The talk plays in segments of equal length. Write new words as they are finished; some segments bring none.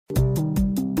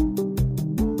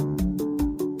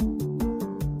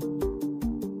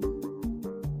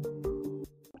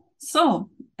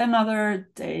So another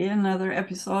day, another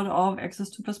episode of Access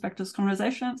to Perspectives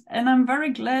Conversations, and I'm very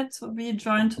glad to be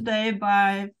joined today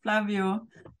by Flavio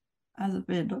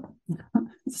Azevedo.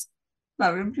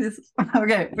 Flavio, please.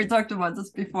 Okay, we talked about this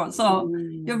before. So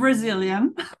you're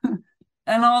Brazilian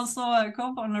and also a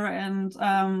co-founder and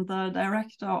the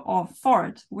director of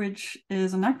FORRT, which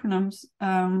is an acronym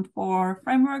for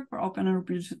Framework for Open and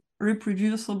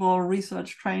Reproducible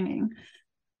Research Training.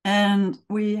 And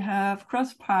we have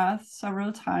crossed paths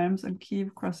several times and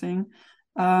keep crossing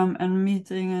and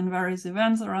meeting in various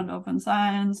events around open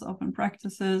science, open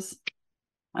practices,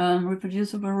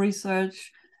 reproducible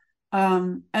research,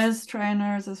 as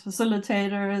trainers, as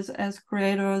facilitators, as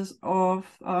creators of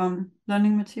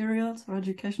learning materials or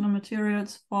educational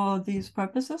materials for these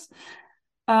purposes.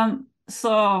 But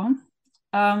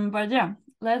yeah,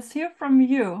 let's hear from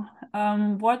you.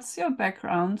 What's your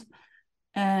background?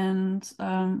 And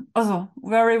also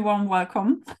very warm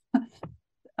welcome.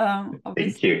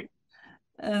 Thank you.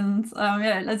 And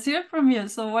yeah, let's hear from you.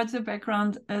 So what's your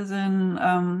background as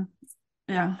in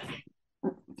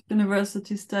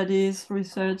university studies,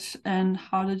 research, and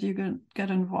how did you get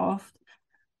involved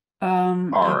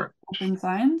in open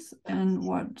science, and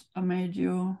what made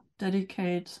you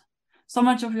dedicate so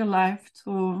much of your life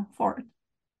to FORRT?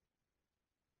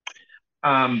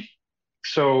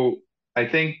 So I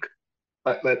think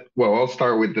I'll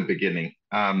start with the beginning.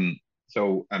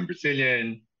 So I'm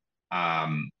Brazilian.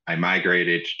 I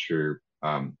migrated to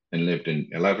and lived in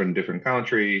 11 different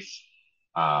countries.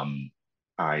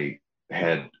 I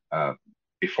had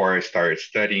before I started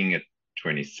studying at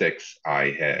 26, I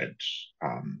had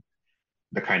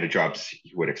the kind of jobs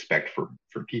you would expect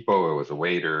from people. I was a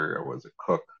waiter, I was a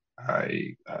cook,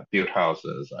 I built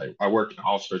houses, I worked in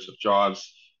all sorts of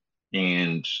jobs,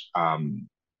 and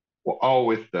well, all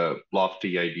with the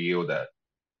lofty ideal that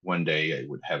one day I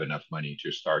would have enough money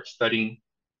to start studying.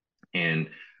 And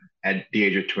at the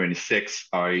age of 26,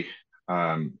 I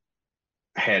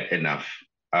had enough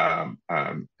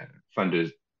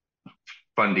funded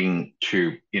funding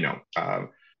to,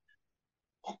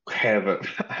 have a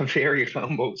very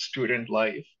humble student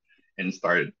life and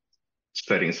started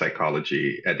studying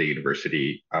psychology at the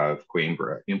University of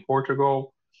Coimbra in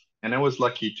Portugal. And I was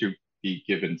lucky to be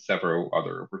given several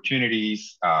other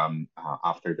opportunities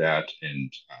after that,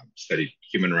 and studied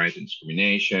human rights and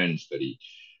discrimination, studied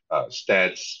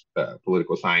stats,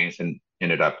 political science, and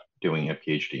ended up doing a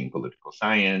PhD in political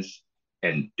science,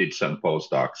 and did some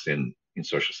postdocs in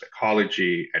social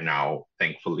psychology. And now,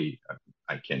 thankfully,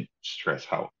 I can stress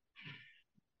how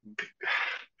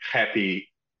happy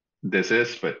this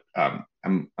is, but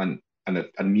I'm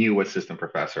a new assistant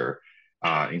professor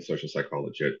in social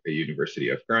psychology at the University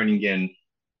of Groningen,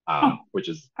 which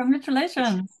is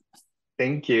Congratulations.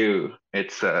 Thank you.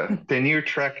 It's a tenure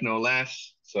track, no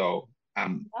less. So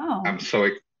Wow. I'm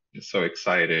so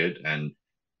excited and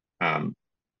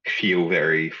feel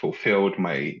very fulfilled.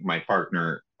 My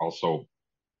partner also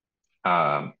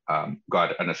got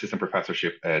an assistant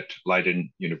professorship at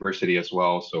Leiden University as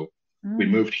well. So we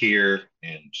moved here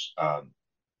and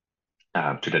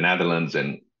to the Netherlands,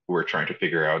 and we're trying to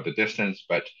figure out the distance.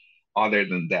 But other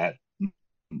than that,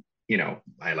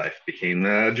 my life became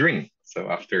a dream. So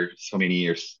after so many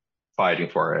years fighting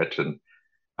for it, and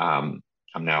I'm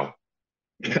now,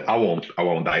 I won't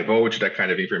divulge that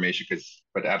kind of information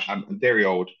but I'm very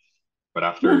old. But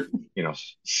after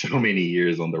so many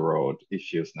years on the road, it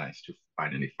feels nice to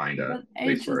finally find a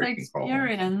place where I can call home.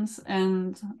 Experience,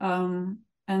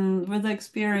 and with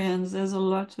experience, there's a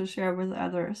lot to share with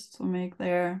others to make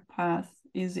their path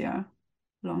easier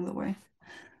along the way.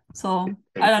 So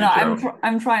I don't know.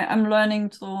 I'm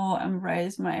learning to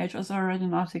embrace my age. I also read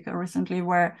an article recently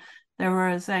where they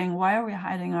were saying, "Why are we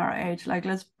hiding our age? Like,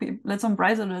 let's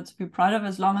embrace it. Let's be proud of it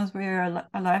as long as we're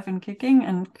alive and kicking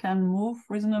and can move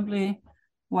reasonably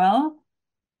well.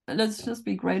 Let's just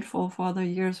be grateful for the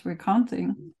years we're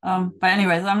counting." But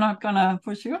anyways, I'm not gonna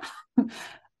push you.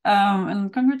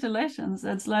 And congratulations.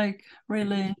 That's like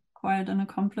really quite an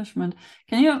accomplishment.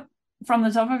 Can you, from the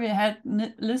top of your head,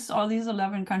 list all these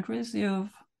 11 countries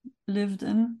you've lived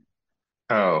in?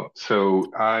 Oh,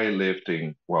 so I lived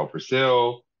in,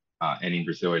 Brazil, and in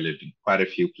Brazil I lived in quite a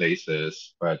few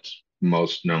places, but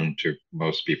most known to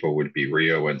most people would be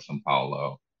Rio and São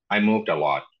Paulo. I moved a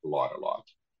lot, a lot, a lot.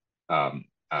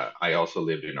 I also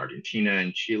lived in Argentina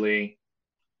and Chile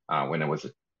when I was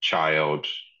a child.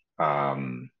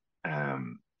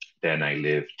 Then I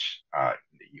lived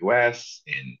in the US,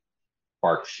 in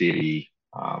Park City,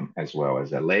 as well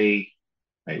as LA.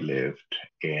 I lived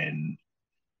in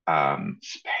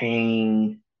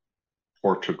Spain,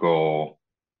 Portugal,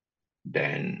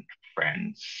 then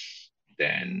France,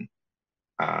 then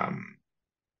um,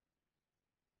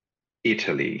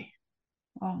 Italy,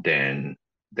 Wow. then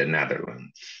the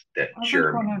Netherlands, then Also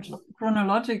Germany.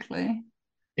 chronologically,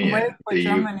 I'm waiting Yeah, for the U.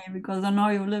 Germany because I know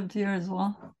you lived here as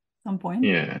well at some point.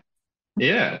 Yeah,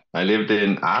 yeah. I lived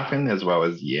in Aachen as well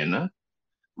as Jena.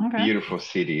 Okay. Beautiful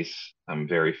cities. I'm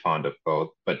very fond of both,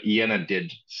 but Jena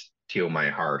did steal my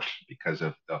heart because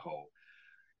of the whole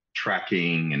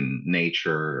trekking and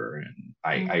nature, and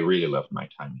I Mm. really loved my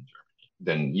time in Germany.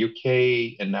 Then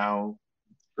UK, and now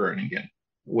Groningen.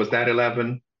 Was that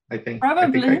 11? I think. I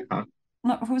think Probably. I count.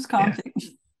 No, who's Yeah, counting?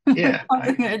 yeah,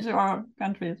 Counting age or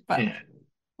countries, but yeah.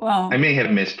 I well, may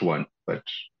have missed one, but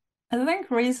I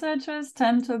think researchers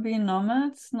tend to be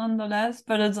nomads nonetheless,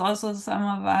 but it's also some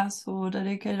of us who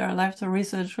dedicate our life to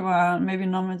research who are maybe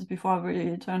nomads before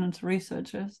we turn into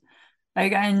researchers.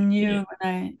 Like I yeah, knew when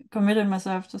I committed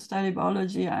myself to study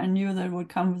biology, I knew that would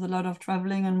come with a lot of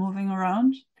traveling and moving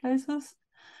around places.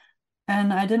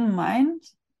 And I didn't mind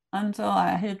until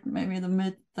I hit maybe the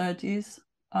mid 30s.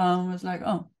 It was like,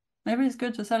 oh, maybe it's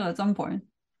good to settle at some point,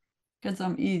 get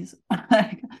some ease.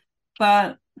 Like,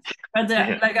 but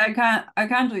yeah, like I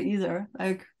can't do either.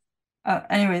 Like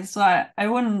anyway, so I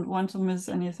wouldn't want to miss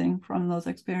anything from those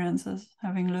experiences,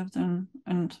 having lived in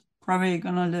and probably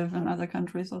gonna live in other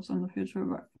countries also in the future.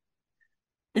 But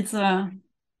it's a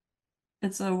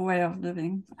it's a way of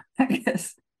living, I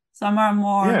guess. Some are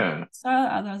more yeah. style,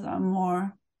 others are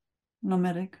more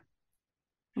nomadic.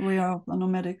 We are a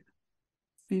nomadic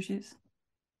species.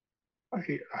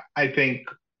 I, I think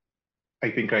I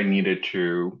think I needed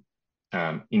to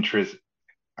interest.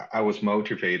 I was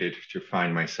motivated to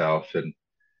find myself, and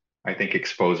I think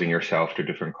exposing yourself to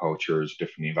different cultures,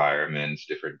 different environments,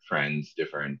 different friends,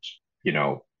 different, you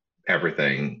know,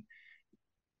 everything,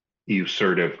 you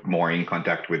sort of more in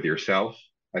contact with yourself.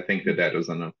 I think that that was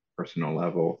on a personal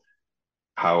level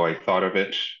how I thought of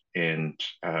it. And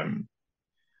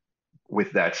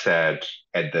with that said,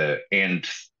 at the end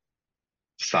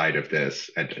side of this,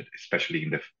 and especially in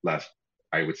the last,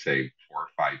 I would say, 4 or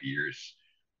 5 years,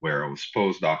 where I was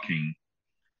postdocing,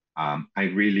 I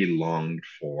really longed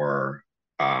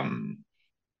um,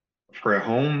 for a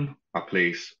home, a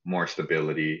place, more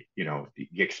stability. You know, the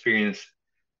experience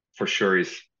for sure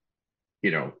is,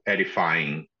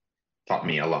 edifying, taught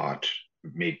me a lot,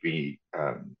 made me,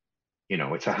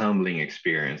 it's a humbling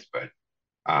experience, but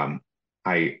um,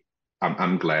 I,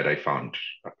 I'm glad I found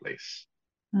a place.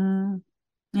 Mm,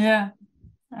 yeah,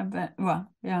 I bet.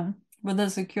 Well, yeah, with a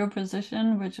secure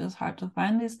position, which is hard to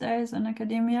find these days in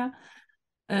academia,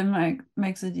 it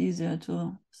makes it easier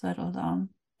to settle down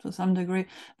to some degree.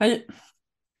 But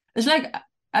it's like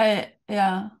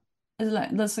yeah, it's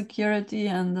like the security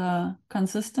and the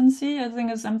consistency, I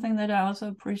think is something that I also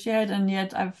appreciate, and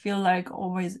yet I feel like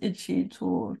always itchy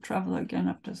to travel again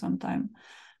after some time.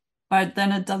 But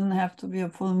then it doesn't have to be a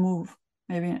full move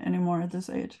maybe anymore at this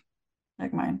age,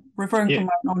 like mine. Referring to Yeah,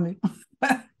 mine only.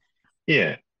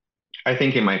 yeah. I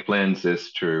think in my plans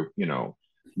is to,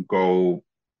 go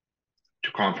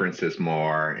to conferences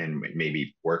more and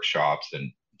maybe workshops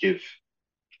and give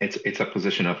it's a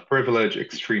position of privilege,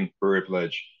 extreme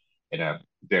privilege in a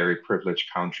very privileged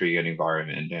country and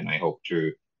environment. And I hope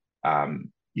to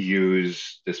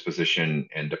use this position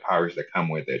and the powers that come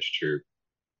with it to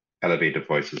elevate the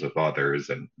voices of others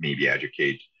and maybe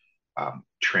educate,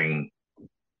 train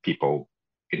people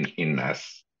in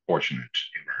less fortunate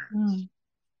environments. Mm,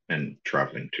 And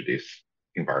traveling to these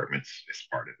environments is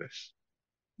part of this.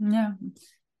 yeah.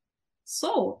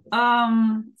 So,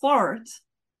 FORRT,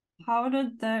 how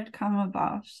did that come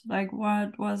about? Like,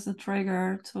 what was the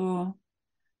trigger to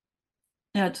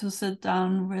sit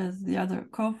down with the other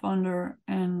co-founder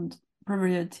and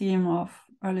probably a team of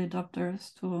early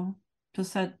adopters to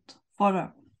set FORRT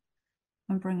up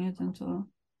and bring it into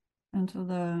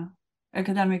the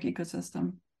academic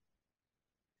ecosystem?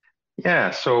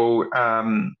 Yeah, so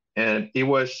and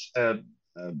uh,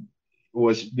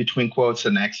 was between quotes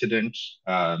an accident.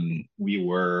 We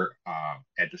were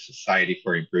at the Society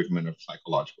for Improvement of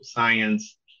Psychological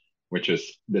Science, which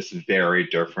is this very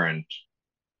different,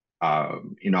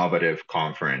 innovative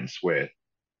conference with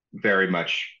very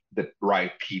much the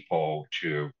right people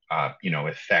to,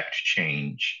 affect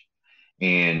change.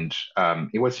 And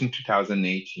it was in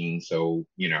 2018, so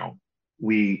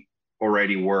we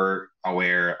already were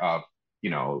aware of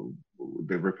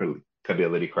the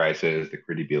replicability crisis, the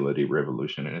credibility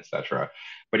revolution, and etc.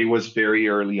 But it was very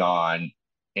early on,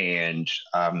 and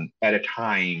at a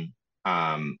time,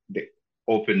 the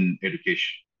open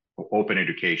education, open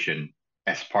education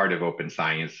as part of open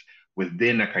science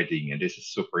within academia. This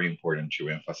is super important to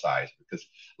emphasize because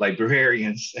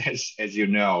librarians, as you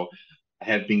know,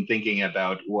 have been thinking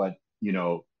about what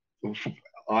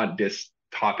on these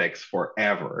topics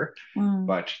forever.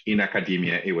 But in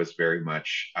academia, it was very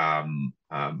much,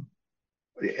 at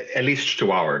least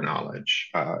to our knowledge,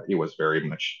 it was very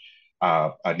much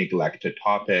a neglected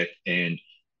topic. And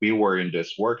we were in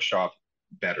this workshop,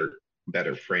 better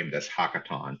framed as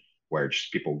hackathon, where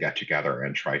just people get together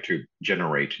and try to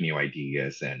generate new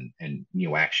ideas and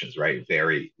new actions, right?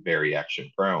 Very, very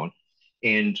action prone.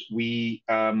 And we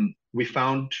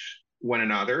found one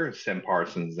another, Sam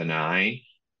Parsons and I,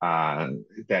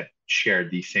 that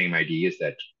shared these same ideas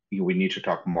that we need to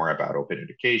talk more about open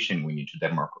education. We need to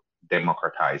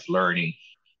democratize learning.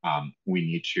 We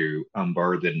need to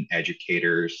unburden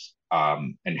educators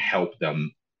and help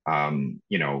them.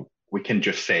 We can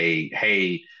just say,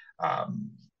 hey,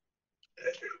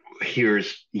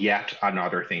 here's yet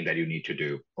another thing that you need to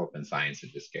do, open science in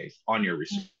this case, on your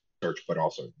research, but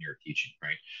also in your teaching,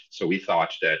 right? So we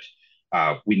thought that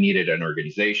we needed an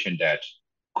organization that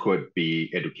could be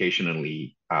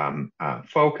educationally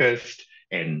focused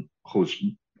and whose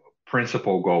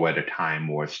principal goal at the time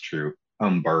was to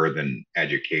unburden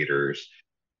educators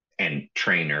and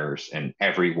trainers and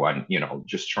everyone,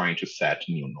 just trying to set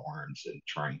new norms and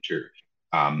trying to,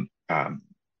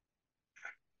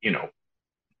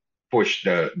 push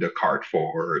the cart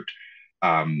forward.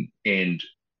 And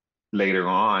later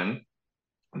on,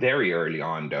 very early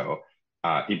on though,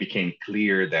 it became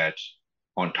clear that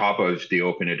on top of the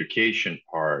open education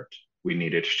part, we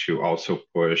needed to also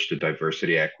push the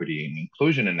diversity, equity, and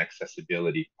inclusion and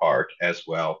accessibility part as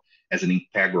well as an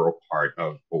integral part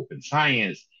of open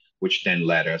science, which then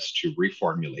led us to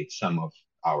reformulate some of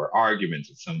our arguments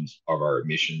and some of our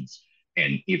missions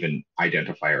and even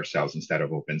identify ourselves instead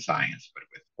of open science, but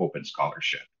with open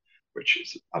scholarship, which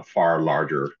is a far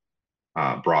larger,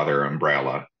 broader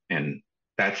umbrella. And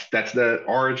that's the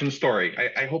origin story.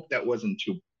 I hope that wasn't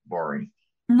too boring.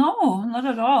 No, not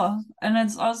at all. And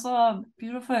it's also a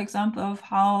beautiful example of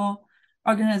how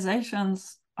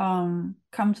organizations come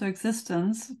to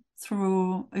existence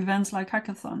through events like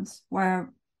hackathons,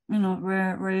 where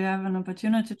where you have an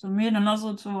opportunity to meet, and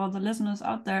also to all the listeners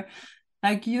out there,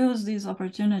 like, use these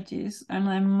opportunities. And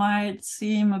they might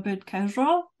seem a bit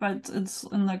casual, but it's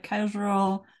in the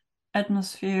casual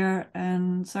atmosphere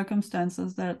and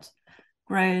circumstances that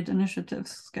great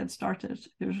initiatives get started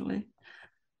usually.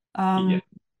 Yeah.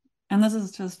 And this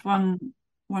is just one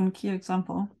key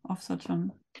example of such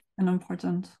an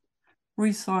important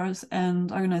resource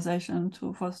and organization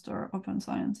to foster open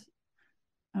science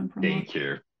and promote. Thank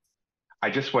you. I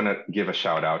just want to give a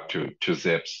shout out to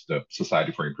ZIPS, the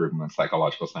Society for Improvement in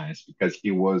Psychological Science, because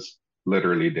it was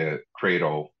literally the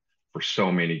cradle for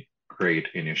so many great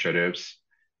initiatives.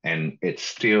 And it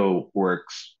still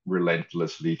works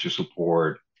relentlessly to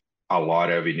support a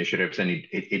lot of initiatives. And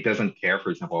it doesn't care,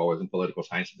 for example, I was in political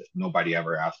science, nobody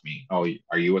ever asked me, oh,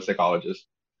 are you a psychologist?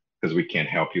 Because we can't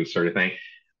help you, sort of thing.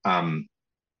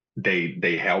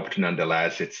 They helped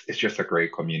nonetheless. It's just a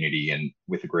great community and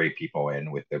with great people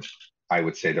and with I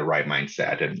would say the right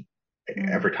mindset. And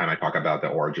every time I talk about the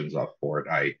origins of FORRT,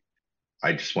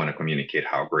 I just want to communicate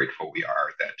how grateful we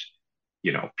are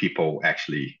that people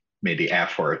actually made the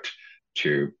effort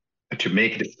to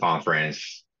make this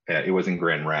conference. It was in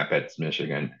Grand Rapids,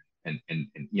 Michigan, and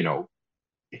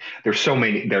there's so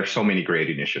many great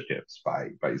initiatives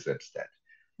by ZIPS that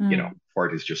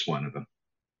FORRT is just one of them.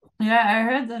 Yeah, I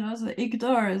heard that also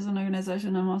IGDOR is an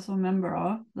organization I'm also a member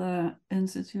of, the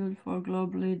Institute for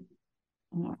Globally,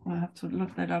 I have to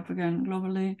look that up again,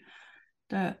 globally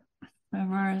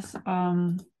diverse,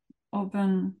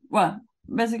 open, well,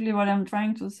 basically what I'm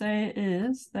trying to say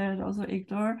is that also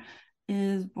IGDOR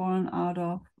is born out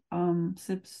of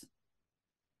SIPS.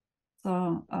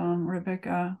 So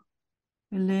Rebecca,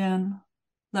 Elaine,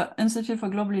 the Institute for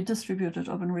Globally Distributed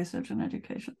Open Research and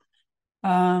Education.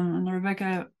 And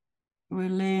Rebecca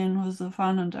Elaine, who's the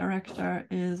founder and director,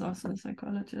 is also a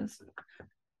psychologist.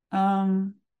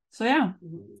 So yeah,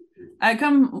 I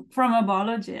come from a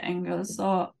biology angle,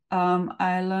 so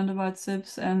I learned about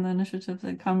SIPS and the initiatives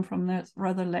that come from there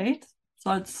rather late.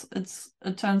 So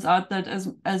it turns out that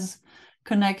as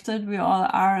connected we all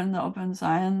are in the open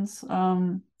science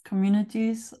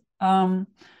communities,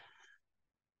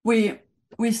 we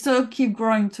still keep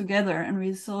growing together, and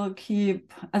we still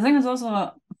keep, I think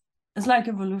it's like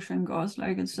evolution goes,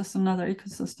 like it's just another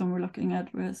ecosystem we're looking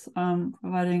at with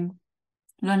providing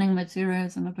learning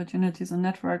materials and opportunities and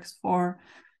networks for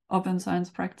open science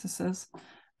practices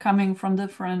coming from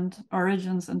different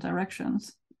origins and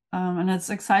directions. And it's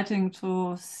exciting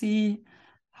to see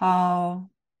how,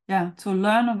 to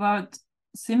learn about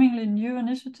seemingly new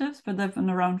initiatives, but they've been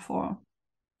around for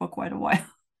quite a while.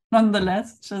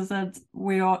 nonetheless, just that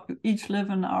we all each live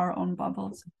in our own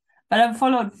bubbles. But I've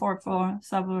followed FORRT for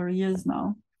several years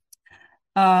now.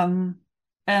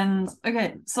 And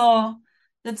okay, so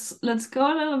let's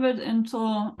go a little bit into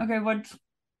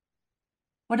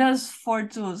what does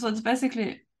FORRT do? So it's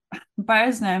basically, by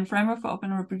its name, Framework for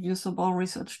Open Reproducible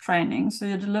Research Training. So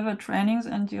you deliver trainings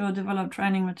and you develop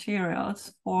training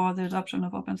materials for the adoption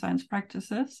of open science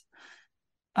practices.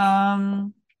 Yeah,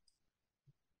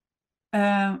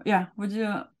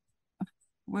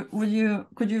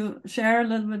 could you share a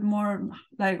little bit more,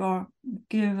 like, or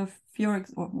give a few or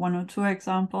one or two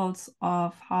examples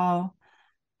of how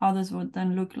this would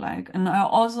then look like? And I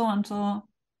also want to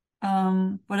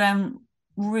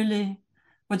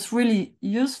what's really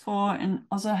useful and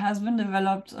also has been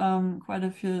developed quite a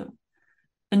few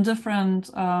in different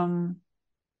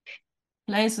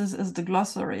places is the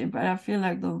glossary, but I feel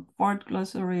like the FORRT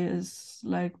glossary is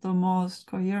like the most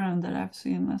coherent that I've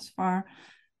seen as far.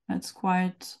 It's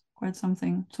quite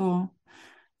something to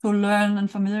learn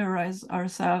and familiarize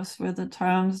ourselves with the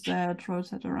terms that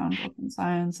rotate around open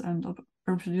science and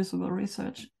reproducible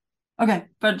research. Okay,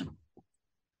 but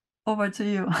over to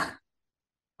you.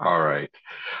 All right.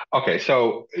 Okay,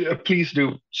 so please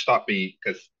do stop me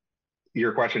because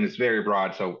your question is very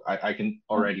broad. So I can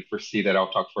already foresee that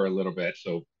I'll talk for a little bit.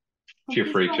 So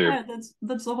feel free to. Ahead.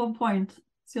 That's the whole point.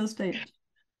 It's your stage.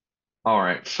 All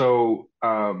right. So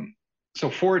so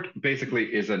FORRT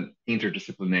basically is an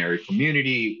interdisciplinary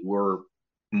community. We're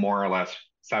more or less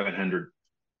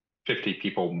 750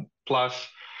 people plus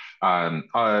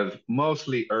of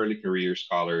mostly early career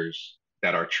scholars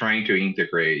that are trying to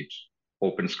integrate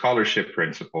open scholarship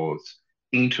principles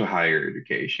into higher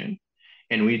education.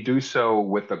 And we do so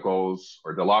with the goals,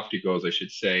 or the lofty goals, I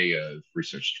should say, of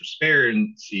research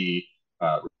transparency,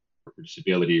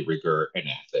 reproducibility, rigor, and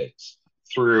ethics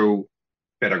through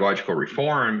pedagogical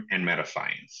reform and meta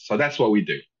science. So that's what we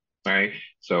do, right?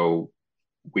 So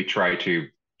we try to,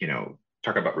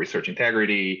 talk about research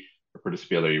integrity,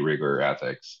 reproducibility, rigor,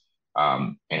 ethics,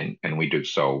 and we do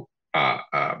so,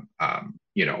 by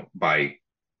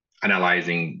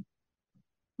analyzing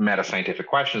meta scientific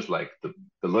questions like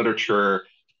the literature,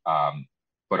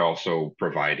 but also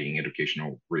providing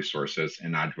educational resources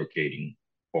and advocating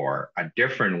for a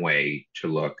different way to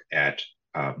look at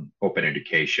open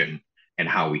education and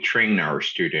how we train our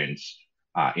students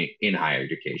in higher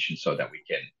education so that we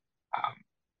can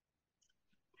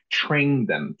train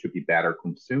them to be better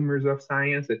consumers of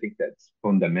science. I think that's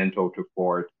fundamental to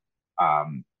FORRT,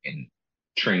 and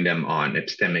train them on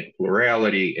epistemic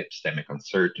plurality, epistemic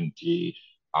uncertainty,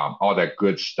 all that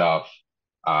good stuff,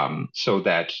 so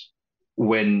that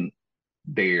when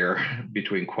they're,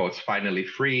 between quotes, finally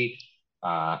free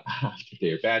after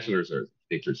their bachelor's or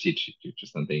they proceed to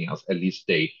something else, at least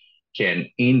they can,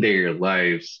 in their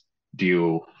lives,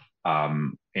 deal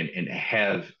and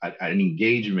have an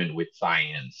engagement with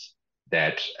science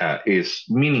that is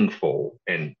meaningful,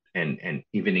 and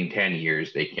even in 10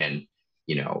 years they can,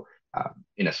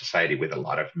 in a society with a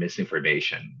lot of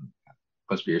misinformation,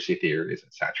 conspiracy theories,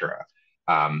 etc.,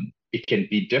 it can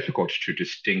be difficult to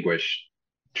distinguish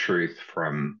truth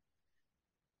from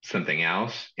something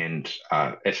else. And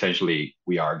essentially,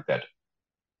 we argue that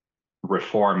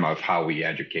reform of how we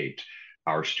educate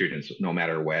our students, no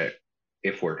matter what,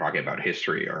 if we're talking about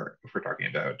history or if we're talking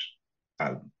about,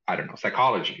 I don't know,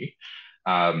 psychology,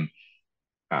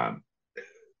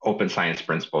 open science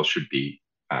principles should be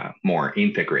more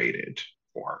integrated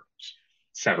for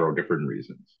several different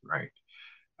reasons, right?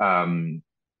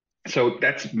 So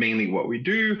that's mainly what we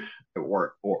do,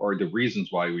 or the reasons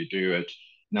why we do it.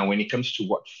 Now, when it comes to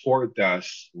what FORRT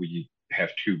does, we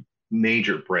have two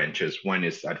major branches. One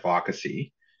is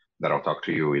advocacy, that I'll talk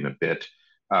to you in a bit.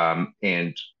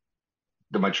 And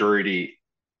the majority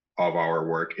of our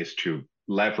work is to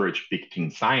leverage big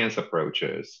team science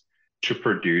approaches to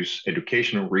produce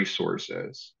educational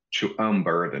resources to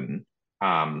unburden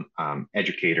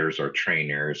educators or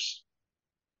trainers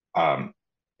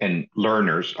and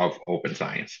learners of open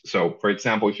science. So, for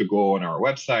example, if you go on our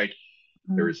website,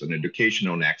 there is an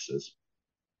educational nexus.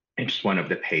 It's one of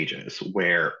the pages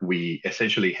where we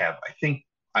essentially have, I think,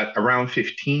 around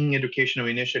 15 educational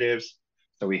initiatives.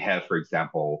 So we have, for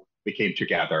example, we came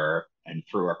together and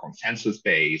through a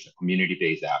consensus-based,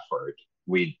 community-based effort,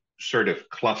 we sort of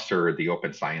cluster the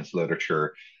open science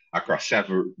literature across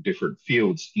several different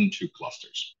fields into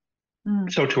clusters.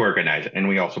 So to organize it, and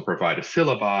we also provide a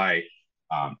syllabi.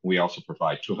 We also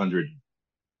provide 200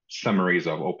 summaries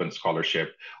of open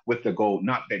scholarship with the goal,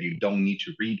 not that you don't need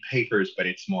to read papers, but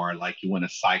it's more like you want to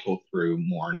cycle through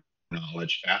more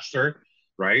knowledge faster,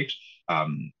 right?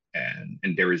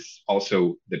 and there is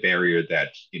also the barrier that,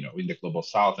 in the global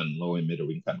south and low and middle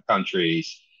income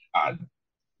countries, uh,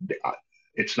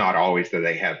 it's not always that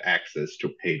they have access to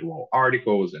paid wall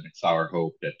articles, and it's our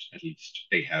hope that at least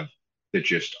they have the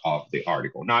gist of the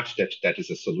article. Not that that is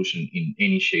a solution in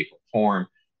any shape or form,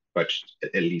 but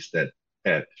at least that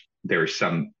there's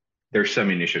some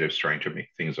initiatives trying to make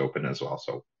things open as well.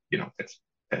 So it's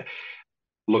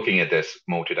looking at this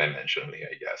multidimensionally,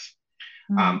 I guess.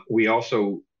 We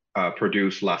also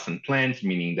produce lesson plans,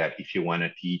 meaning that if you want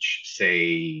to teach,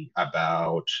 say,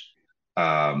 about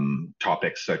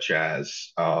topics such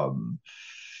as how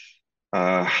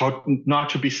not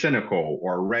to be cynical,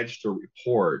 or register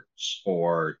reports,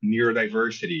 or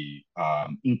neurodiversity,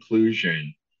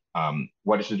 inclusion,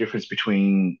 what is the difference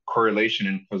between correlation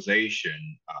and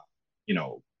causation,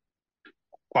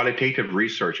 qualitative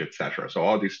research, etc. So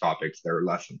all these topics, there are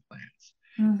lesson plans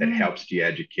that helps the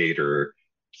educator,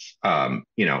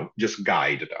 just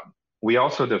guide them. We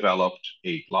also developed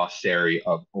a glossary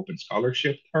of open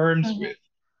scholarship terms with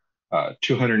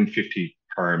 250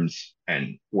 terms,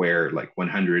 and where like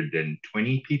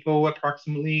 120 people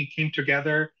approximately came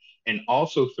together. And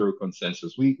also through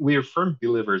consensus, we are firm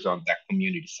believers on that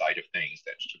community side of things,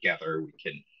 that together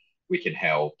we can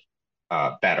help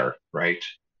better, right?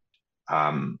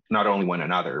 Not only one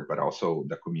another, but also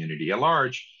the community at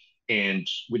large. And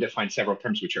we defined several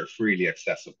terms which are freely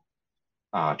accessible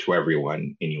to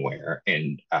everyone anywhere.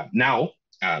 And now,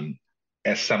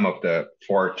 as some of the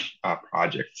FORRT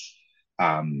projects,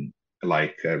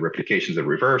 like replications and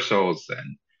reversals,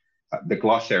 and the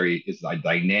glossary is a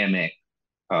dynamic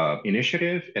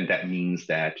initiative, and that means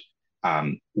that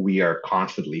we are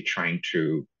constantly trying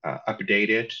to update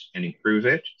it and improve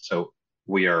it. So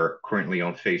we are currently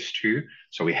on phase 2.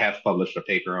 So we have published a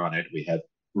paper on it. We have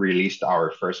released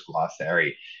our first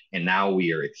glossary, and now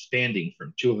we are expanding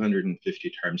from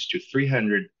 250 terms to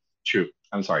 300 to,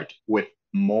 I'm sorry, with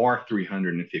more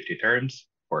 350 terms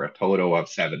for a total of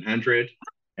 700.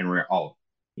 And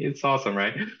it's awesome,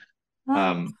 right?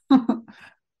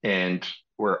 And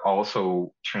we're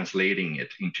also translating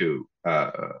it into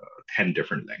 10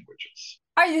 different languages.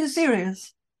 Are you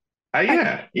serious?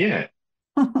 Yeah.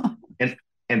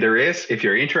 And there is, if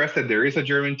you're interested, there is a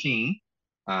German team.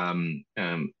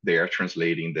 They are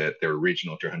translating the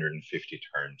original 250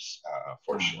 terms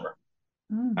for sure.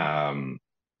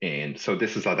 And so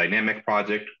this is a dynamic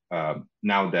project.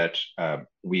 Now that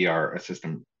we are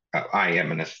I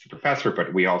am an assistant professor,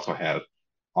 but we also have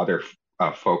other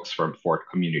folks from FORRT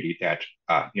community that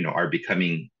are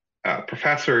becoming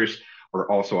professors, or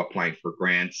also applying for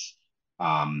grants,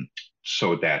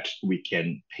 so that we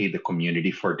can pay the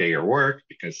community for their work,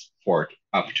 because FORRT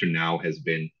up to now has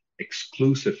been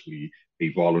exclusively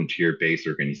a volunteer-based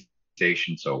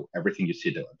organization. So everything you see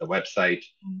the website,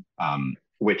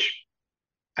 which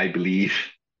I believe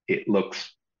it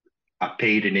looks a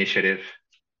paid initiative.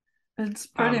 It's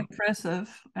pretty impressive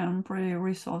and pretty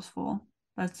resourceful.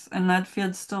 And that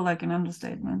feels still like an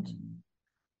understatement.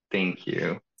 Thank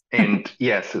you. And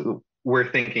yes,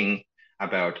 we're thinking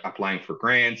about applying for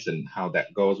grants and how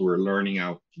that goes. We're learning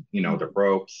out, the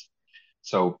ropes.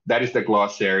 So that is the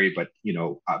glossary, but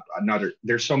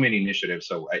there's so many initiatives,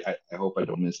 so I hope I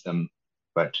don't miss them.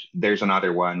 But there's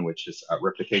another one, which is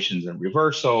replications and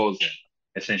reversals. And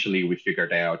essentially, we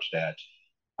figured out that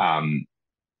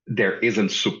there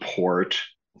isn't support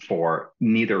for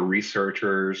neither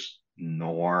researchers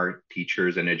nor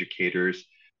teachers and educators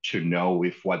to know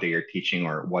if what they are teaching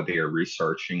or what they are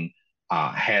researching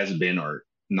has been or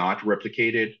not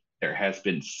replicated. There has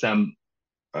been some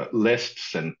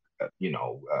lists and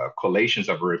collations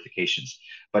of replications,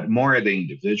 but more at the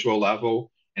individual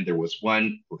level. And there was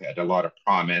one who had a lot of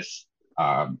promise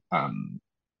that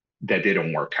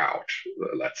didn't work out,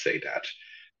 let's say that.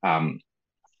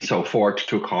 So FORRT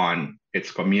took on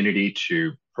its community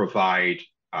to provide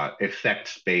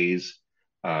effects-based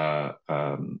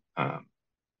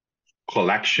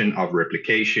collection of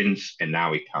replications, and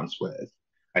now it comes with,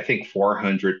 I think,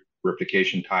 400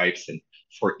 replication types. And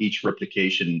for each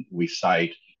replication we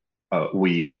cite,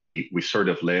 we sort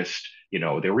of list,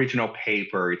 the original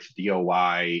paper, its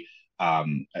DOI,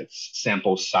 its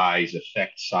sample size,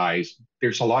 effect size.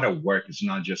 There's a lot of work. It's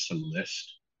not just a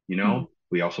list,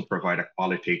 We also provide a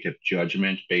qualitative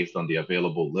judgment based on the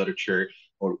available literature,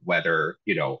 or whether,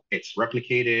 it's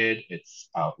replicated, it's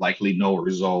likely no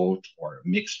result, or a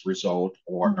mixed result,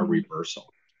 or a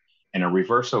reversal. And a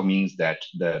reversal means that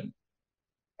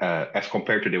as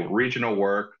compared to the original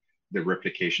work, the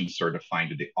replication sort of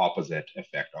find the opposite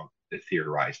effect of the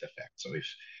theorized effect. So if,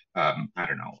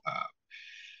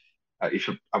 if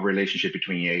a relationship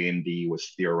between A and B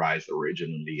was theorized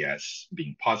originally as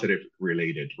being positive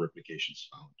related, replications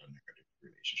found on negative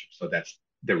relationships. So that's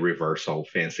the reversal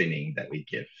fancy name that we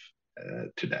give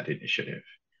to that initiative.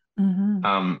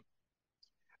 Mm-hmm.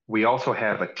 We also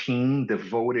have a team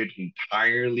devoted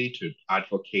entirely to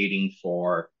advocating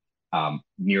for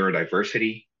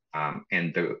neurodiversity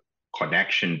and the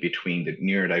connection between the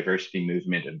neurodiversity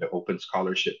movement and the open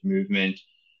scholarship movement.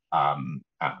 Um,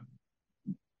 um,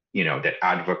 that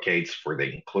advocates for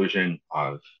the inclusion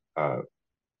of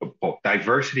both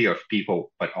diversity of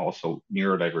people, but also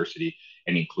neurodiversity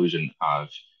and inclusion of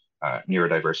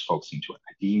neurodiverse folks into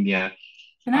academia.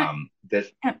 Can I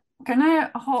can I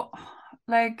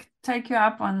like take you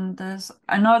up on this?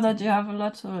 I know that you have a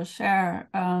lot to share,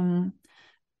 and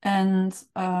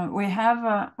we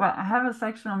have I have a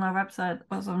section on my website,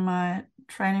 also my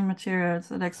training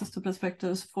materials at Access to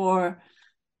Perspectives for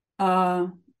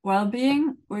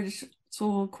well-being, which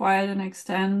to quite an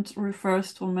extent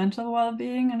refers to mental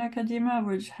well-being in academia,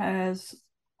 which has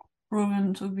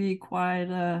proven to be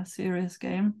quite a serious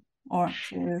game or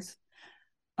serious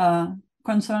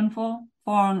concern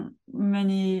for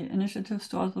many initiatives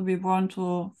to also be born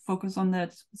to focus on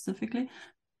that specifically.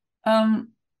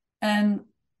 And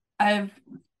I've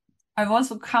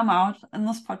also come out in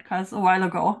this podcast a while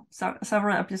ago,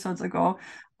 several episodes ago,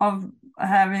 of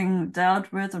having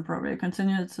dealt with and probably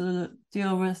continue to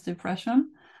deal with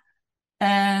depression.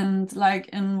 And like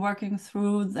in working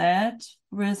through that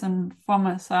with and for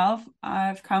myself,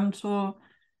 I've come to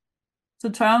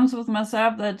terms with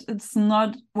myself that it's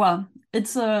not, well,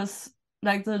 it's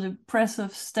like the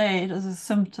depressive state is a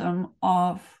symptom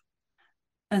of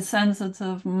a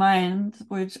sensitive mind,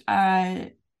 which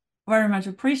I very much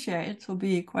appreciate, to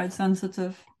be quite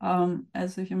sensitive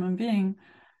as a human being.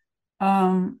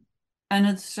 And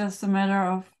it's just a matter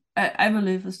of, I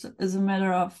believe is a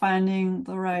matter of finding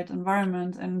the right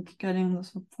environment and getting the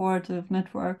supportive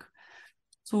network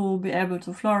to be able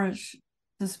to flourish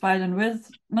despite and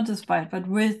with, not despite, but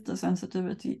with the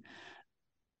sensitivity.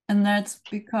 And that's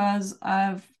because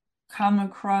I've come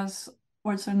across,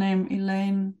 what's her name,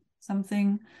 Elaine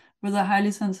something, with a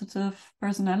highly sensitive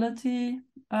personality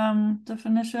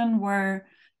definition, where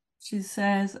she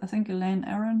says, I think Elaine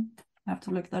Aron, I have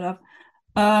to look that up,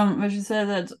 where she said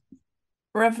that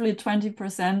roughly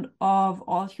 20% of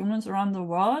all humans around the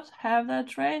world have that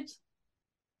trait.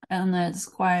 And it's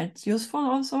quite useful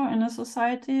also in a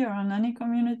society or in any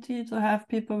community to have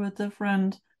people with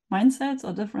different mindsets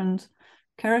or different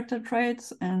character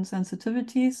traits and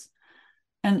sensitivities.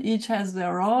 And each has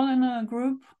their role in a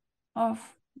group of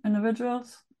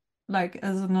individuals, like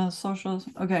as in a social,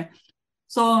 okay.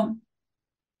 So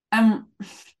I'm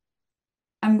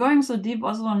going so deep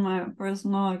also on my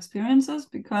personal experiences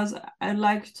because I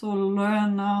like to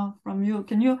learn now from you.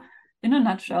 Can you, in a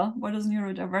nutshell, what is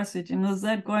neurodiversity? And is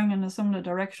that going in a similar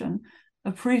direction?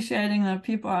 Appreciating that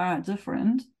people are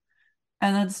different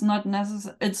and it's not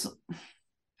necessary. It's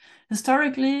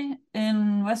historically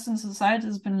in Western society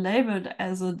has been labeled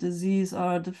as a disease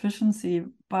or a deficiency,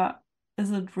 but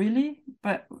is it really?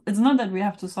 But it's not that we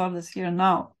have to solve this here and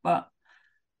now, but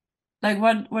like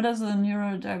what does the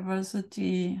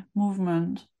neurodiversity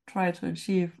movement try to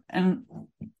achieve? And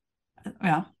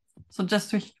yeah, so just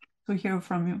to hear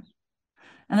from you.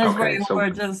 And that's where you were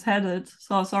just headed.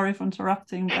 So sorry for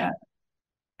interrupting, but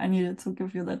I needed to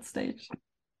give you that stage.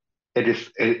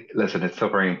 Listen, it's so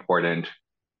very important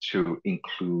to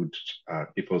include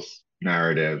people's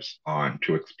narratives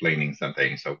to explaining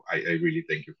something. So I really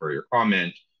thank you for your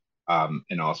comment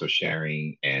and also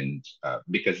sharing, and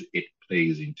because it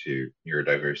plays into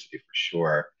neurodiversity for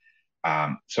sure.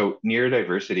 So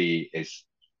neurodiversity is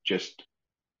just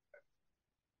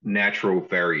natural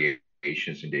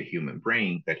variations in the human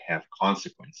brain that have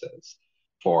consequences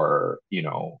for,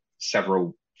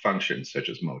 several functions such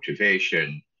as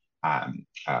motivation,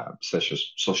 such as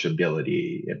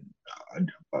sociability,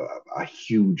 and a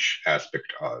huge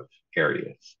aspect of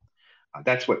areas.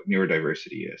 That's what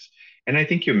neurodiversity is. And I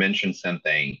think you mentioned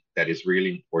something that is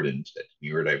really important that the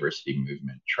neurodiversity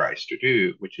movement tries to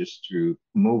do, which is to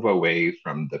move away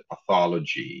from the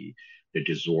pathology, the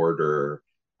disorder,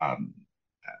 um,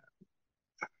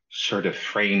 sort of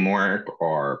framework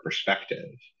or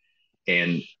perspective,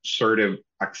 and sort of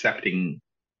accepting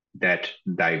that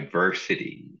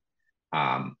diversity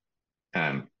um,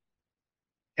 um,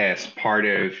 as part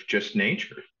of just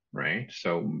nature, right?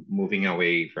 So moving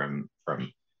away from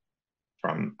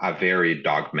a very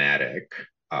dogmatic,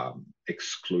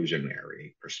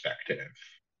 exclusionary perspective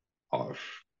of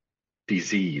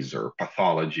disease or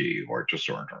pathology or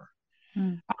disorder.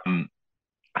 Mm.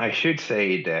 I should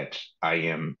say that I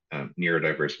am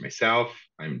neurodiverse myself.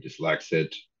 I'm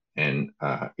dyslexic and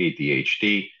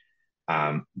ADHD,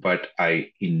 but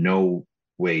I in no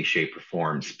way, shape, or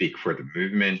form speak for the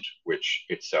movement, which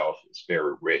itself is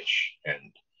very rich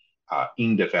and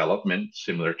in development,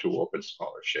 similar to open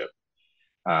scholarship.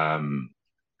 Um,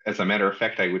 as a matter of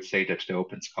fact, I would say that the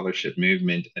open scholarship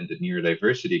movement and the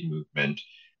neurodiversity movement,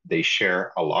 they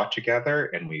share a lot together.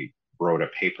 And we wrote a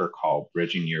paper called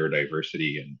Bridging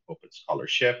Neurodiversity and Open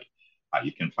Scholarship.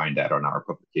 You can find that on our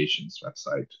publications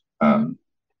website,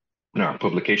 Mm-hmm. on our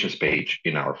publications page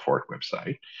in our FORRT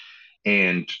website.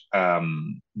 And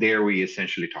there we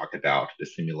essentially talk about the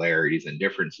similarities and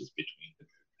differences between the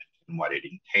movement and what it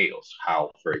entails.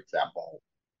 How, for example,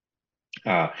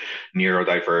 uh,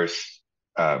 neurodiverse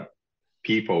uh,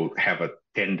 people have a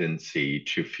tendency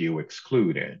to feel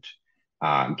excluded,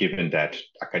 given that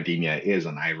academia is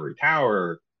an ivory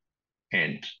tower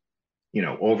and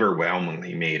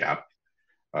overwhelmingly made up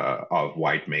of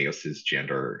white male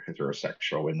cisgender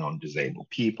heterosexual and non-disabled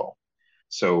people.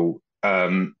 So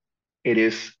it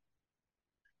is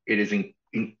it is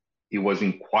it was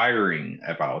inquiring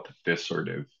about this sort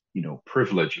of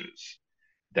privileges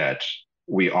that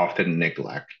we often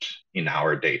neglect in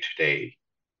our day-to-day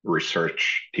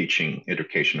research, teaching,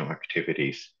 educational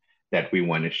activities that we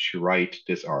wanted to write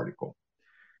this article.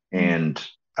 And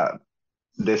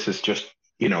this is just,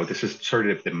 this is sort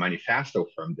of the manifesto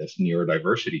from this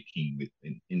neurodiversity team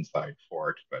inside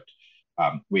FORRT, but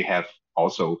we have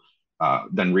also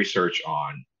done research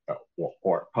on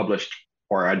or published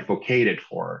or advocated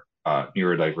for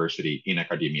neurodiversity in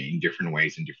academia in different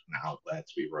ways, in different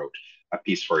outlets. We wrote a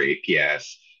piece for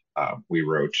APS. We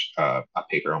wrote a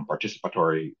paper on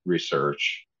participatory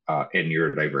research and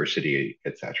neurodiversity,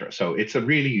 etc. So it's a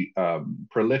really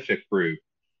prolific group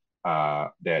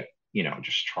that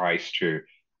just tries to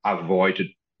avoid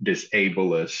this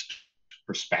ableist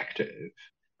perspective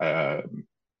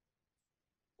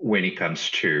when it comes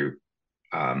to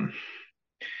um,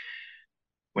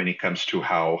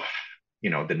 how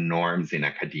the norms in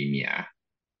academia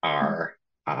are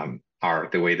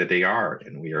the way that they are,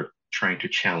 and we are trying to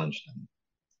challenge them.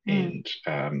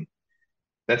 And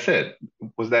that's it.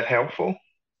 Was that helpful?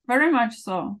 Very much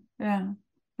so. Yeah.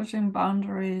 Pushing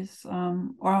boundaries,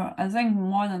 or I think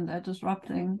more than that,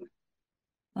 disrupting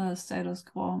the status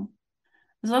quo.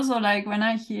 It's also like when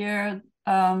I hear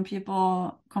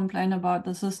people complain about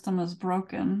the system is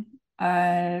broken,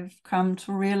 I've come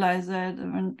to realize that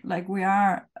when, like, we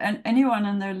are, and anyone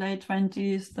in their late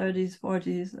 20s, 30s,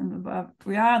 40s and above,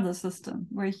 we are the system.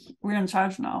 We're in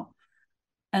charge now.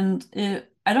 And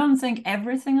I don't think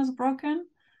everything is broken,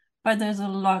 but there's a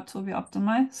lot to be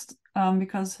optimized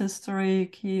because history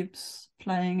keeps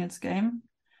playing its game,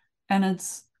 and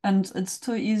it's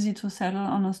too easy to settle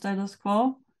on a status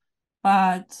quo.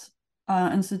 But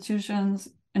institutions,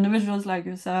 individuals like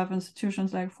yourself,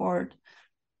 institutions like FORRT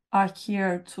are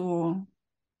here to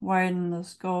widen the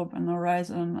scope and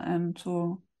horizon and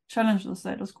to challenge the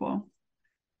status quo.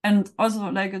 And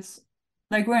also, like, it's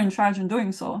like we're in charge in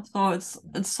doing so. So it's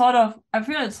sort of, I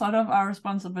feel it's sort of our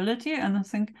responsibility. And I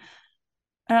think,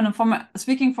 I don't know,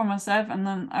 speaking for myself, and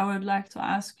then I would like to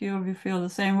ask you if you feel the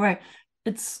same way.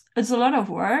 It's a lot of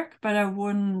work, but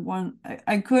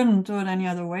I couldn't do it any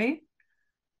other way.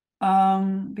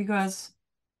 Because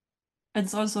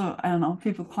it's also, I don't know,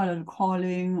 people call it a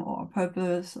calling or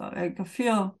purpose, or like I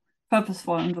feel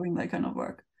purposeful in doing that kind of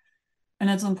work. And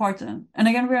it's important. And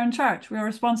again, we're in charge, we're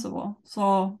responsible.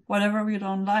 So whatever we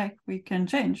don't like, we can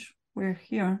change. We're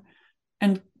here.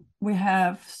 And we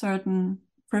have certain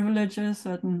privileges,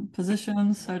 certain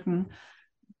positions, certain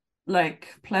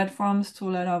like platforms to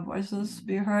let our voices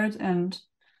be heard, and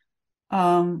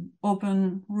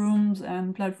open rooms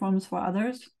and platforms for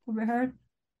others to be heard.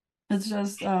 It's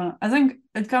just I think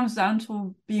it comes down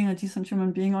to being a decent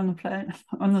human being on the planet,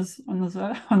 on this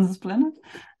planet,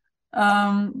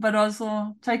 but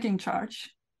also taking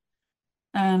charge.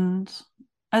 And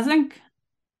I think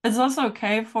it's also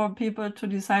okay for people to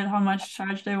decide how much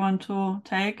charge they want to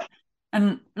take,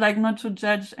 and like not to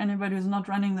judge anybody who's not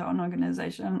running their own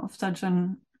organization of such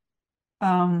a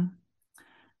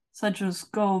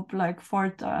scope like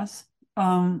FORRT does.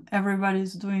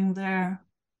 Everybody's doing their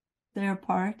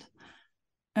part,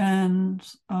 and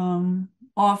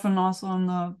often also in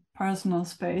the personal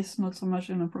space, not so much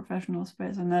in a professional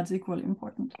space, and that's equally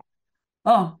important.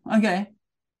 Oh, okay.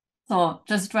 So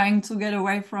just trying to get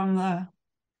away from the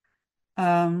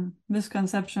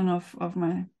misconception of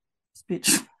my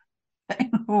speech,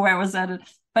 where I was at it.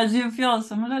 But do you feel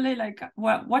similarly? Like,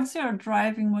 what's your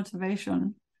driving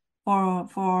motivation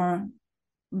for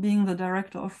being the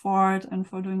director of FORRT and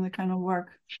for doing the kind of work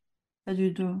that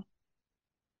you do?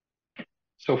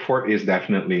 So FORRT is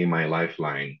definitely my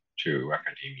lifeline to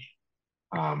academia.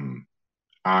 Um,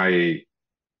 I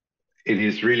it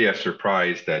is really a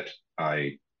surprise that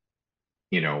I,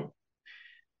 you know,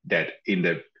 that in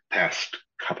the past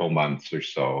couple months or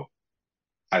so,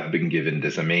 I've been given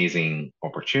this amazing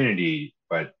opportunity,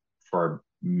 but for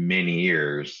many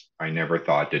years, I never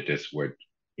thought that this would,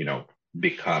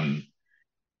 become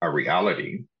a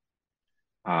reality.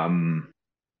 Um,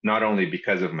 Not only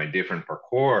because of my different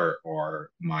parcours or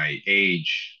my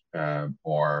age,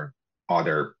 or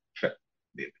other,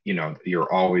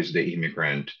 you're always the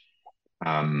immigrant.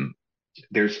 Um,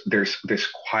 there's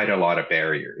quite a lot of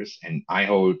barriers, and I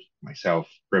hold myself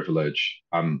privileged.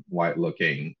 I'm white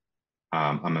looking.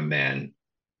 I'm a man,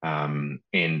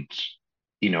 and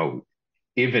you know,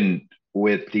 even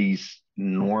with these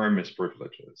enormous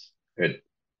privileges, it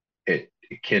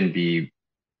can be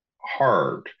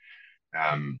hard.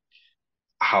 Um,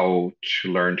 how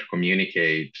to learn to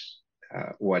communicate,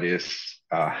 what is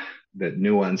the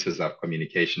nuances of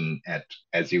communication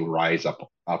as you rise up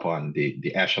on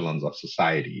the echelons of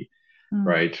society, Mm.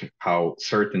 right? How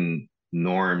certain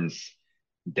norms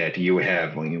that you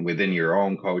have within your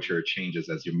own culture changes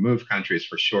as you move countries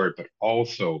for sure, but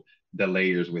also the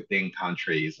layers within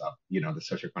countries of the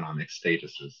socioeconomic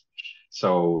statuses.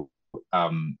 So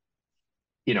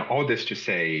all this to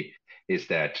say is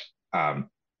that um,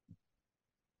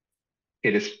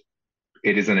 it is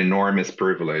it is an enormous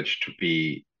privilege to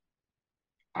be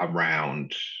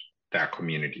around that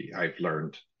community. I've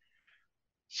learned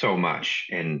so much,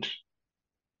 and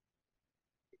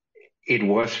it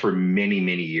was for many,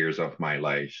 many years of my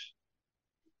life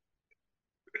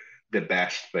the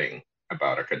best thing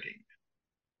about academia.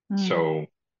 Mm. So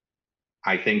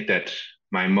I think that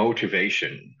my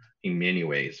motivation in many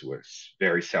ways was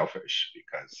very selfish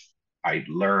because I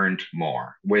learned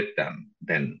more with them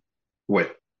than with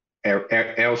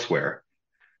elsewhere.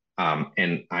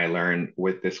 And I learned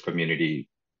with this community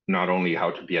not only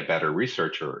how to be a better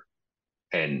researcher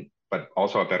but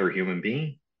also a better human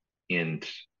being. And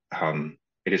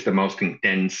it is the most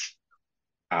intense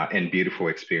and beautiful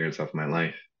experience of my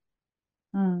life.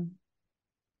 Mm.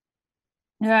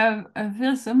 Yeah, I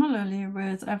feel similarly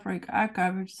with Africa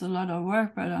Archive, which is a lot of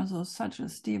work, but also such a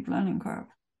steep learning curve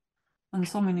on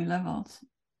so many levels.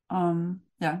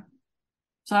 Yeah.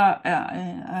 So yeah,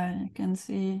 I can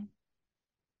see,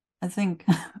 I think,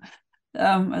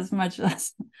 as much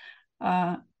as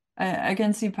I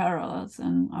can see parallels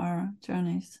in our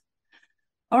journeys.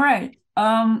 All right.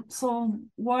 So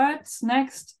what's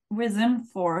next within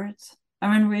FORRT?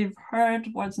 I mean, we've heard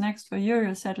what's next for you.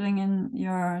 You're settling in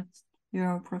your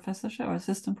professorship or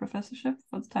assistant professorship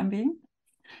for the time being.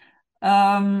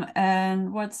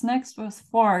 And what's next with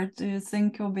FORRT? Do you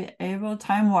think you'll be able,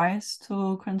 time-wise,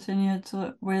 to continue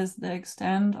with the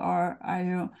extent, or are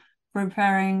you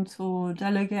preparing to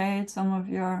delegate some of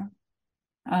your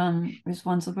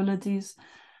responsibilities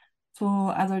to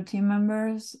other team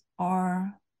members?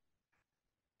 Or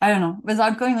I don't know,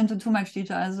 without going into too much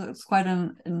detail, it's quite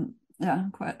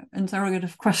quite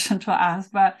interrogative question to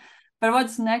ask. But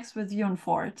what's next with you and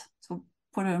FORRT? To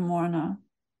put it more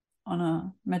on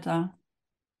a meta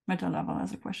level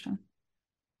as a question.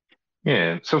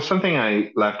 Yeah. So something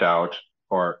I left out,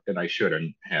 or that I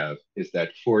shouldn't have, is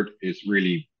that Ford is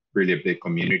really, really a big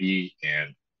community,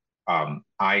 and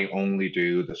I only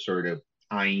do the sort of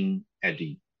tying at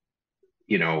the,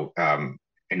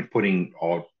 and putting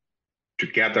all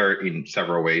together in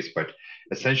several ways, but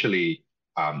essentially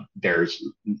there's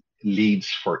leads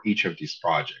for each of these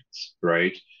projects,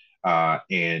 right?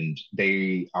 And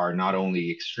they are not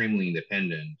only extremely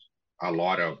independent, a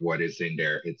lot of what is in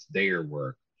there, it's their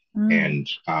work. Mm. And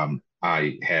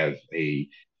I have a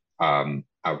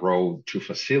role to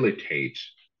facilitate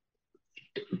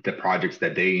the projects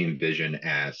that they envision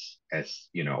as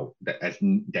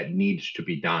that needs to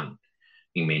be done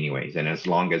in many ways. And as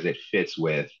long as it fits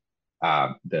with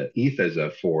the ethos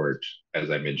of FORRT,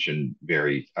 as I mentioned,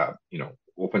 very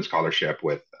open scholarship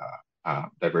with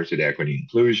diversity, equity,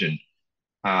 inclusion,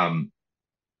 um,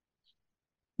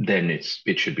 then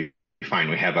it should be fine.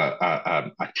 We have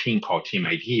a team called Team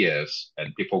Ideas,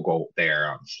 and people go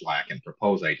there on Slack and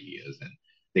propose ideas, and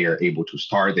they are able to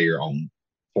start their own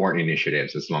FORRT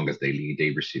initiatives as long as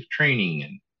they receive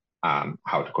training and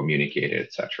how to communicate it,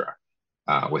 etc.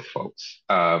 With folks.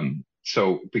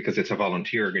 So because it's a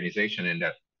volunteer organization, and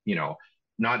that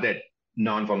not that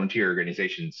non-volunteer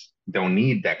organizations don't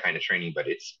need that kind of training, but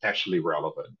it's especially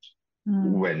relevant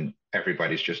when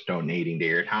everybody's just donating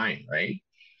their time, right?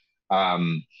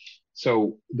 Um,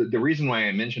 so the reason why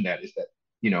I mentioned that is that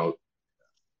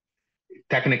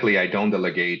technically I don't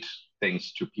delegate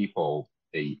things to people.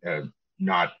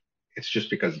 Not It's just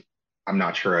because I'm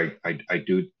not sure I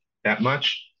do that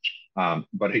much.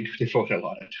 But I do devote a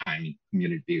lot of time in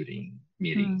community building,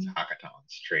 meetings, Mm.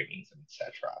 hackathons, trainings, and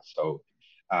etc. So,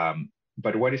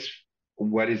 but what is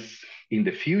in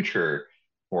the future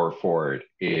for FORRT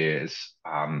is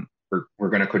we're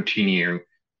going to continue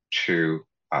to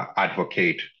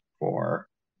advocate for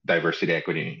diversity,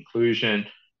 equity, and inclusion,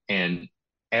 and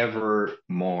ever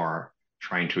more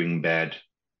trying to embed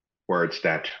words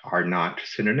that are not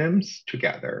synonyms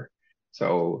together.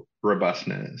 So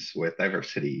robustness with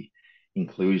diversity,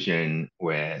 inclusion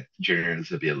with gender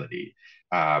disability,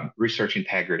 research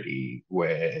integrity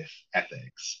with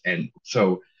ethics. And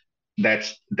so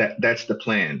that's the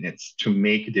plan. It's to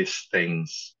make these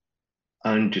things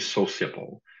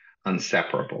undissociable,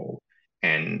 inseparable,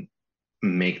 and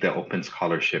make the open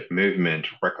scholarship movement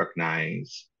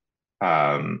recognize,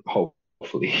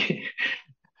 hopefully,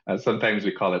 sometimes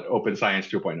we call it open science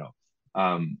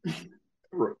 2.0,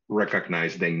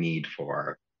 recognize the need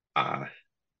for uh,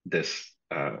 this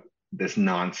this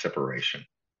non-separation.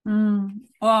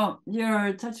 Well,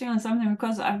 you're touching on something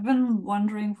because I've been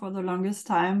wondering for the longest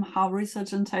time how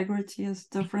research integrity is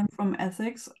different from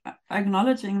ethics,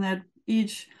 acknowledging that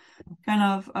each kind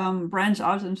of branch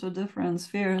out into different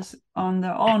spheres on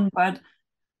their own. But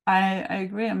I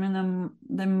agree. I mean,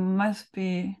 there must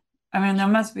be, there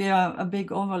must be a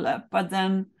big overlap. But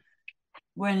then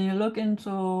when you look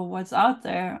into what's out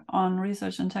there on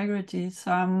research integrity,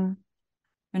 some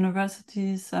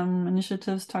universities, some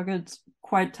initiatives talk about it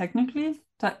quite technically,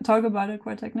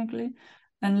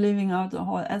 and leaving out the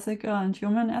whole ethical and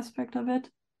human aspect of it.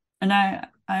 And I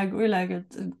agree, like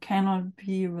it cannot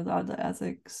be without the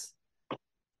ethics.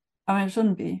 I mean, it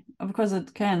shouldn't be. Of course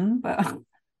it can, but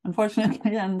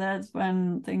unfortunately, and that's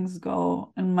when things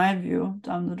go, in my view,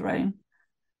 down the drain.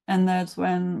 And that's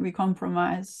when we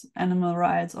compromise animal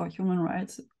rights or human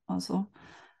rights also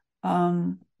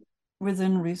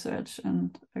within research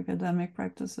and academic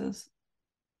practices.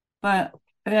 But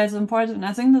yeah, it's important.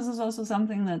 I think this is also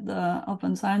something that the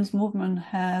open science movement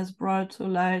has brought to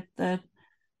light, that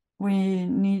we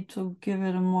need to give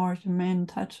it a more humane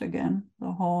touch again,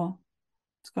 the whole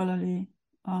scholarly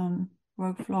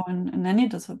workflow in any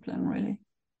discipline, really.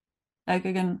 Like,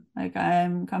 again, like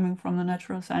I'm coming from the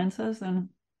natural sciences, and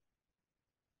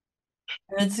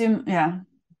it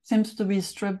seems to be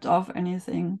stripped of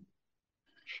anything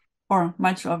or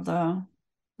much of the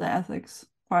ethics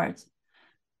part.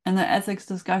 And the ethics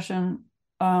discussion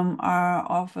are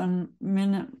often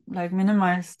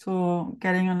minimized to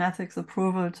getting an ethics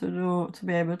approval to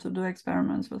be able to do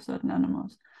experiments with certain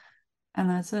animals. And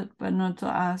that's it, but not to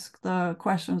ask the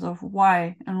questions of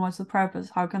why and what's the purpose,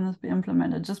 how can this be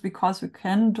implemented? Just because we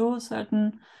can do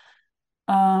certain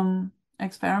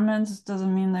experiments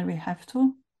doesn't mean that we have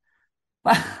to.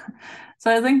 But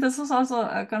so I think this is also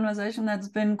a conversation that's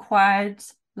been quite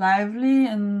lively,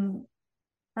 and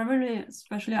probably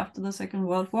especially after the Second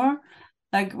World War.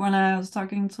 Like when I was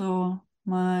talking to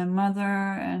my mother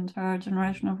and her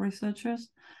generation of researchers.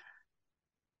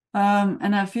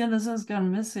 And I feel this has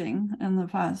gone missing in the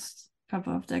past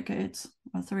couple of decades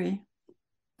or three.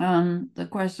 The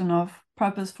question of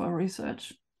purpose for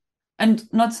research.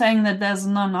 And not saying that there's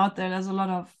none out there, there's a lot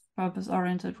of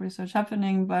purpose-oriented research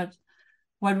happening, but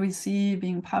what we see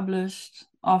being published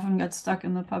often gets stuck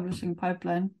in the publishing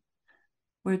pipeline,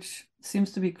 which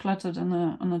seems to be cluttered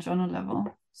on a journal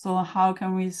level. So how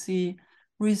can we see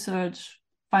research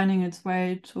finding its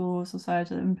way to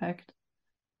societal impact?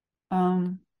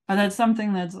 But that's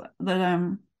something that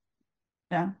I'm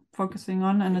focusing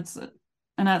on,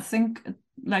 and I think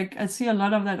like I see a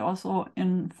lot of that also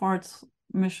in FORRT's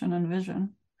mission and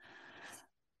vision.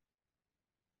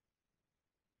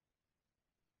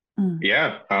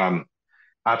 Yeah,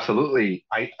 absolutely.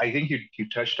 I think you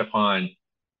touched upon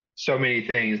so many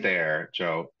things there,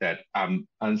 Joe, that I'm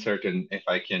uncertain if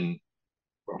I can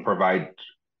provide.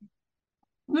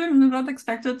 I'm not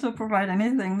expected to provide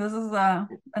anything. This is an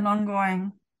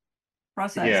ongoing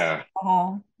process, Yeah, the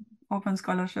whole open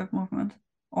scholarship movement,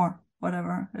 or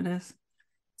whatever it is.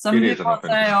 Some it is people an open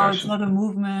say, oh, it's discussion. not a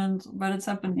movement, but it's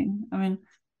happening. I mean,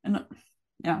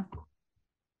 yeah.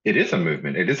 It is a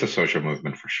movement. It is a social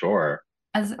movement for sure.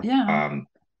 Yeah. Um,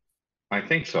 I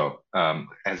think so.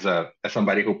 As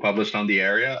somebody who published on the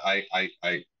area,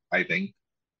 I think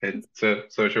it's a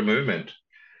social movement.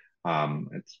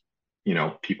 It's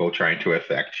people trying to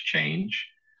affect change.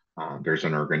 There's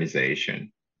an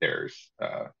organization. There's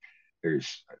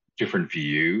different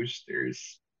views.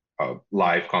 There's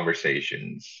live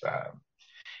conversations.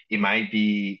 It might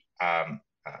be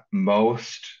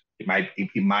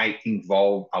it might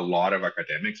involve a lot of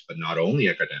academics, but not only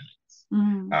academics.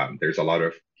 There's a lot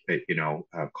of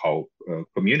called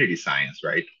community science,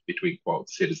 right? Between quote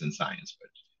citizen science, but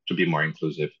to be more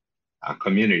inclusive,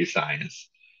 community science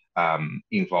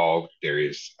involved. There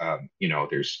is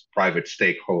there's private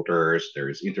stakeholders,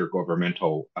 there's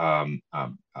intergovernmental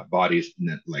bodies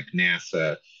like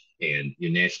NASA and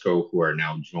UNESCO who are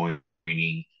now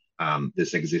joining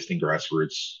this existing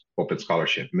grassroots open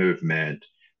scholarship movement.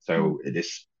 So it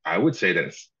is, I would say that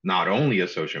it's not only a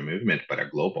social movement, but a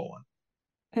global one.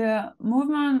 Yeah,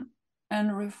 movement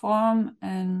and reform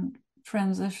and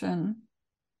transition.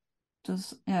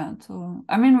 Just, yeah,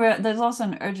 I mean, there's also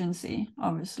an urgency,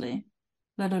 obviously,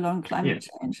 let alone climate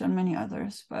change and many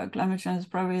others. But climate change is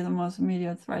probably the most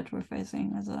immediate threat we're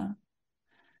facing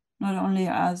not only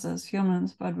us as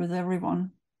humans, but with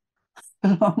everyone,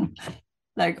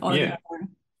 like all the other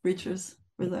creatures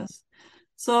with us.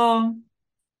 So,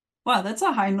 wow, that's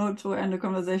a high note to end the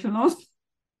conversation on.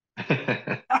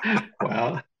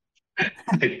 Well,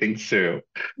 I think so.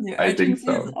 The I think urgency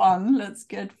so. is on. Let's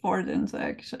get FORRT into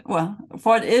action. Well,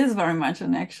 FORRT is very much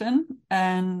in action,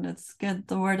 and let's get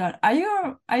the word out. Are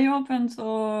you open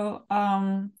to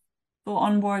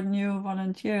onboard new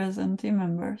volunteers and team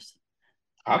members?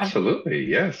 Absolutely,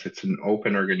 yes. It's an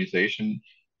open organization.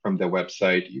 From the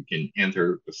website, you can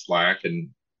enter the Slack,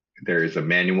 and there is a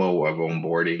manual of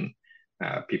onboarding.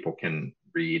 People can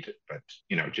read, but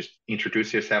just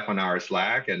introduce yourself on our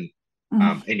Slack, and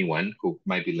anyone who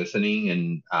might be listening.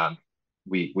 And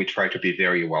we try to be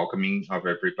very welcoming of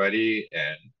everybody.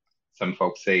 And some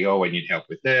folks say, "Oh, I need help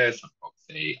with this." Some folks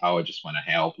say, "Oh, I just want to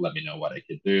help. Let me know what I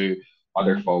can do."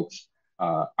 Other folks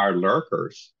are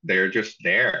lurkers. They're just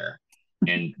there,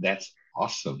 and that's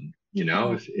awesome.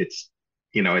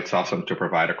 It's awesome to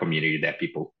provide a community that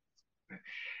people,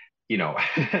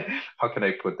 how can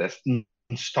I put this?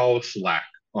 Install Slack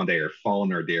on their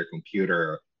phone or their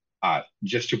computer,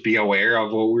 just to be aware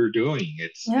of what we're doing.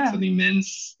 It's an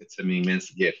immense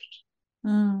gift.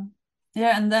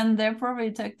 Yeah, and then they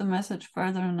probably take the message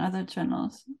further in other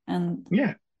channels, and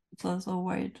it's also a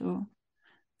way to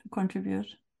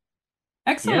contribute.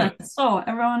 Excellent. Yeah. So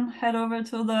everyone head over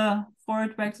to the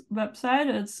FORRT website.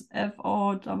 It's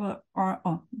FORRT.org.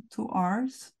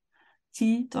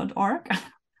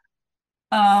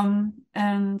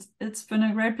 And it's been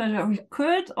a great pleasure. We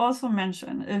could also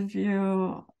mention, if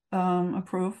you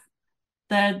approve,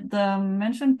 that the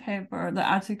mentioned paper, the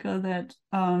article that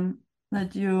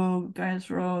that you guys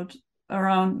wrote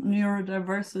around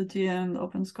neurodiversity and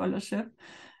open scholarship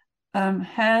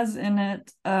has in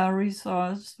it a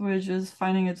resource which is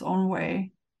finding its own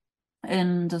way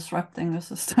in disrupting the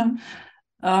system,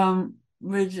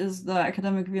 which is the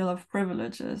academic wheel of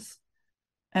privileges.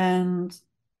 And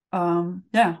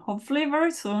hopefully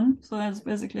very soon. So it's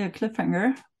basically a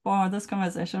cliffhanger for this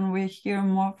conversation. We hear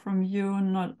more from you,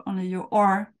 not only you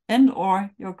or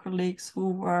your colleagues who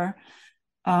were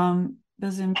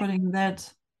busy in putting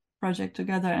that project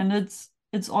together. And it's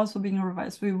also being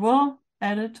revised. We will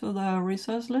add it to the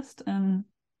resource list in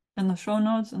the show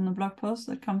notes and the blog post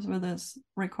that comes with this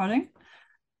recording.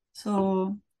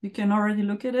 So you can already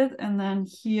look at it and then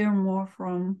hear more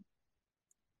from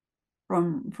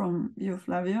you,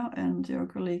 Flavio, and your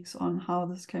colleagues on how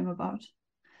this came about.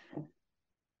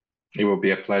 It will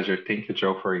be a pleasure. Thank you,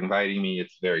 Joe, for inviting me.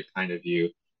 It's very kind of you,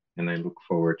 and I look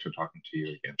forward to talking to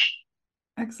you again.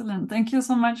 Excellent. Thank you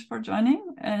so much for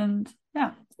joining, and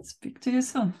speak to you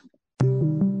soon.